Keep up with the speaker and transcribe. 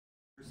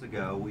years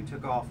ago, we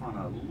took off on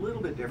a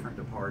little bit different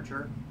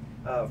departure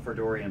for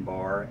Dorian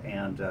Bahr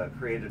and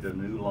created a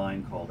new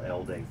line called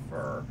Elday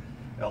Fur.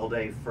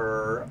 Elday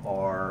Fur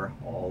are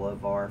all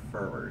of our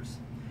furs.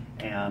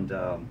 And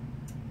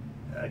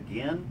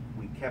again,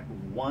 we kept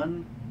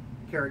one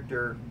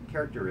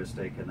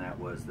characteristic, and that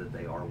was that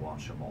they are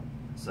washable.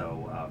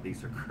 So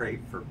these are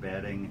great for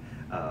bedding,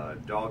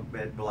 dog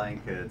bed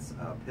blankets,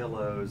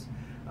 pillows.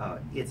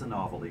 It's a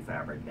novelty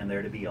fabric, and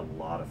they're to be a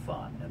lot of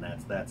fun, and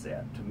that's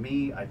it. To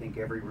me, I think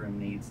every room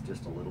needs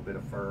just a little bit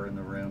of fur in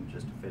the room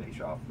just to finish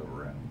off the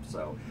room.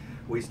 So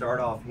we start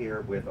off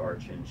here with our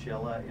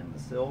chinchilla in the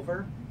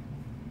silver,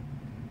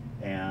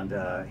 and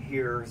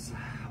here's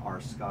our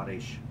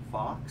Scottish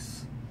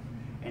fox.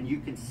 And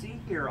you can see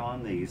here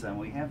on these, and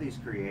we have these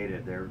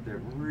created,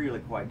 they're really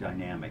quite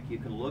dynamic. You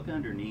can look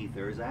underneath,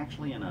 there is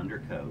actually an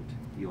undercoat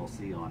you'll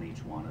see on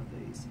each one of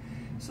these.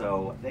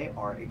 So they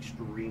are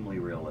extremely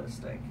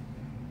realistic.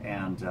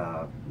 And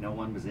no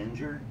one was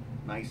injured,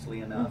 nicely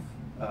enough,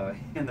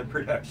 in the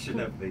production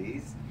of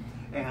these.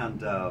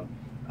 And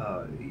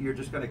you're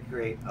just going to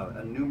create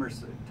a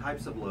numerous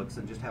types of looks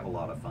and just have a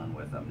lot of fun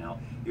with them. Now,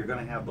 you're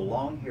going to have the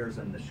long hairs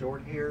and the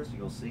short hairs.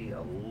 You'll see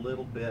a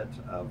little bit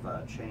of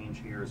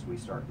change here as we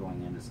start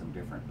going into some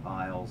different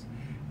piles.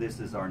 This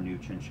is our new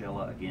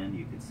chinchilla. Again,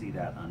 you can see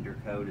that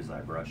undercoat as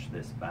I brush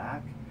this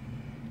back.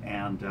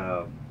 And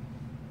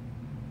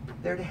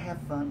they're to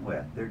have fun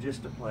with. They're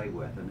just to play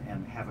with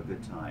and have a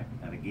good time.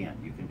 And again,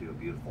 you can do a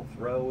beautiful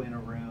throw in a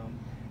room,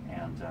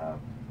 and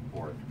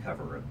or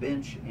cover a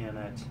bench in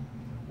it,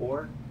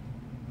 or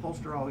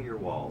upholster all your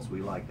walls.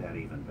 We like that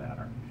even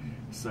better.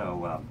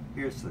 So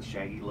here's the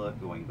shaggy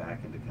look, going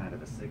back into kind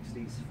of a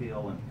 60s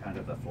feel and kind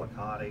of a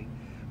flaccati.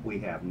 We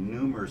have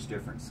numerous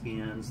different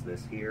skins,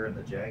 this here in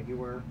the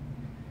jaguar,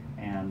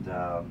 and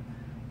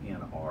in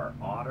our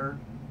otter.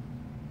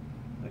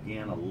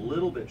 Again, a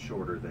little bit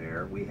shorter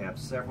there. We have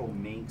several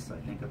minks, I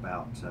think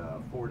about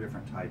 4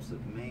 different types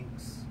of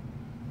minks.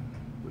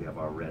 We have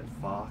our red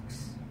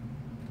fox.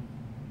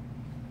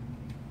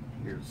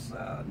 Here's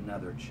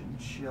another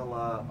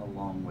chinchilla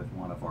along with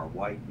one of our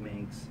white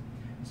minks.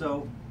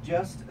 So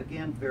just,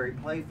 again, very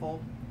playful.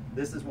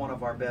 This is one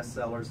of our best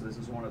sellers. This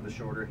is one of the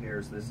shorter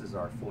hairs. This is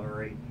our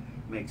flurry.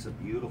 Makes a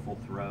beautiful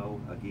throw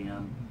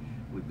again.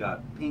 We've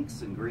got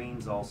pinks and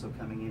greens also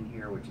coming in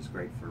here, which is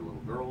great for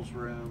little girls'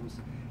 rooms.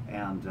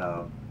 And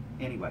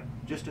anyway,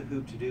 just a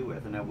hoop to do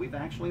with. And now we've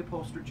actually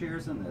upholstered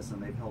chairs in this,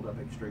 and they've held up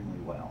extremely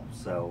well.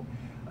 So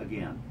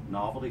again,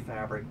 novelty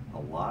fabric, a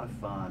lot of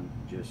fun.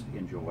 Just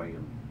enjoy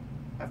and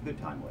have a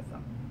good time with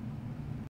them.